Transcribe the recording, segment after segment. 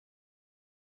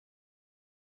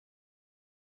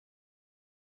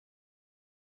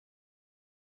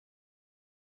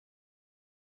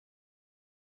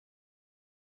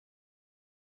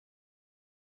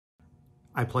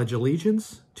I pledge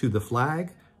allegiance to the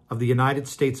flag of the United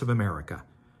States of America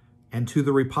and to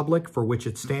the republic for which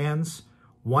it stands,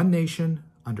 one nation,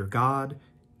 under God,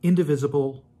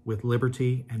 indivisible, with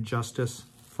liberty and justice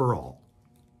for all.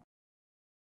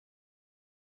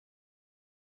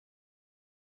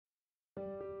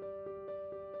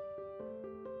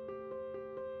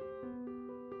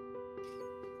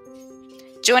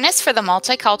 Join us for the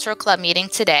Multicultural Club meeting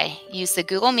today. Use the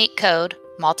Google Meet code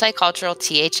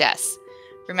MulticulturalTHS.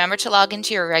 Remember to log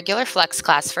into your regular Flex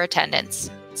class for attendance.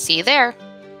 See you there.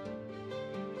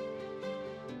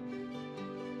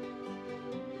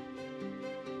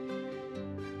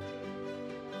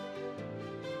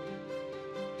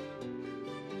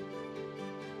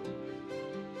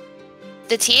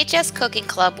 The THS Cooking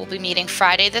Club will be meeting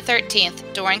Friday the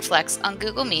 13th during Flex on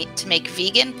Google Meet to make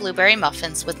vegan blueberry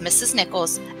muffins with Mrs.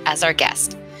 Nichols as our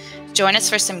guest. Join us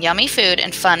for some yummy food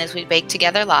and fun as we bake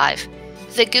together live.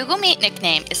 The Google Meet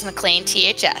nickname is McLean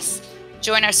THS.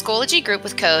 Join our Schoology group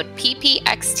with code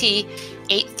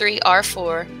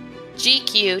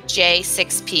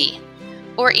PPXT83R4GQJ6P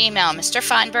or email Mr.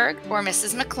 Feinberg or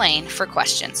Mrs. McLean for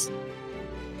questions.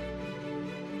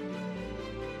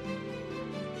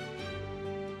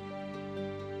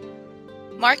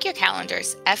 Mark your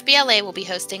calendars. FBLA will be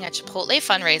hosting a Chipotle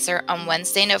fundraiser on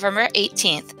Wednesday, November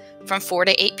 18th from 4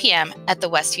 to 8 p.m. at the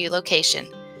Westview location.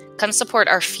 Come support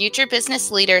our future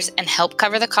business leaders and help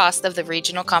cover the cost of the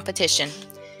regional competition.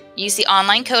 Use the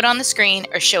online code on the screen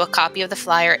or show a copy of the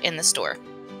flyer in the store.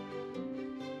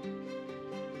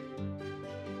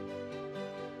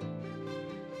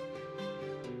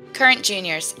 Current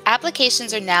juniors,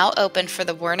 applications are now open for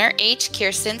the Werner H.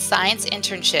 Kirsten Science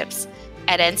Internships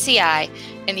at NCI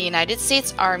in the United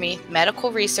States Army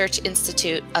Medical Research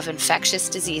Institute of Infectious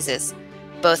Diseases,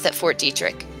 both at Fort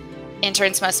Detrick.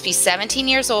 Interns must be 17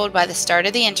 years old by the start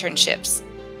of the internships.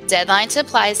 Deadline to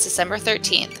apply is December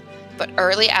 13th, but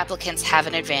early applicants have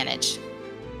an advantage.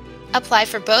 Apply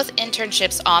for both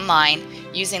internships online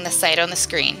using the site on the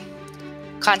screen.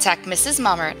 Contact Mrs.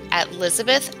 Mummert at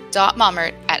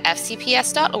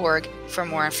elizabeth.mummert@fcps.org for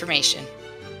more information.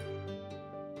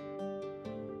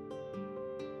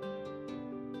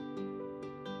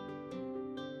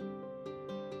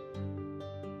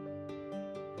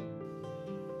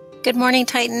 Good morning,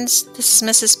 Titans. This is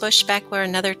Mrs. Bush back with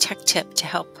another tech tip to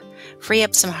help free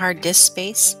up some hard disk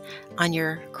space on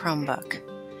your Chromebook.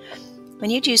 When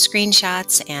you do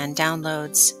screenshots and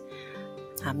downloads,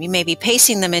 you may be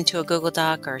pasting them into a Google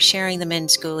Doc or sharing them in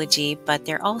Schoology, but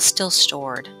they're all still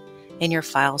stored in your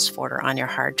files folder on your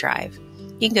hard drive.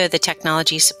 You can go to the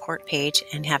technology support page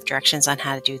and have directions on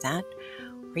how to do that,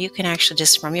 or you can actually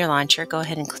just from your launcher go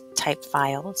ahead and type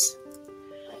files.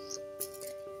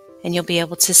 And you'll be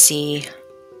able to see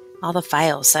all the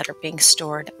files that are being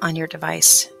stored on your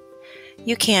device.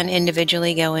 You can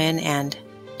individually go in and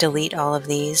delete all of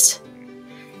these.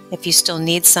 If you still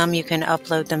need some, you can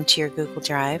upload them to your Google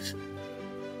Drive.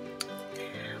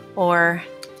 Or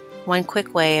one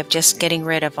quick way of just getting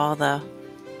rid of all the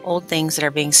old things that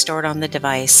are being stored on the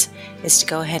device is to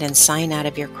go ahead and sign out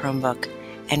of your Chromebook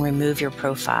and remove your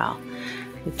profile.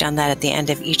 We've done that at the end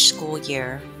of each school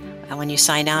year. And when you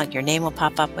sign out, your name will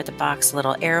pop up with a box, a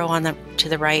little arrow to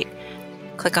the right.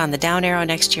 Click on the down arrow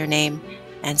next to your name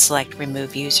and select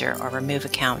Remove User or Remove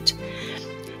Account.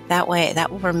 That way,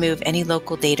 that will remove any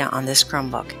local data on this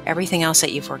Chromebook. Everything else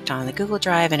that you've worked on the Google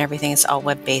Drive and everything is all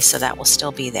web-based, so that will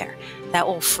still be there. That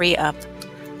will free up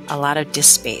a lot of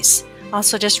disk space.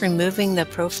 Also, just removing the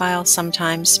profile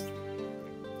sometimes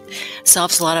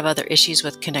solves a lot of other issues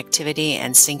with connectivity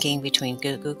and syncing between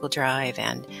Google Drive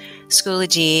and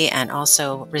Schoology, and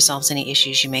also resolves any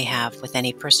issues you may have with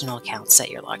any personal accounts that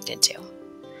you're logged into.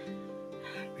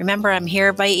 Remember, I'm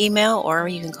here by email, or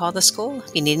you can call the school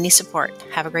if you need any support.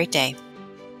 Have a great day.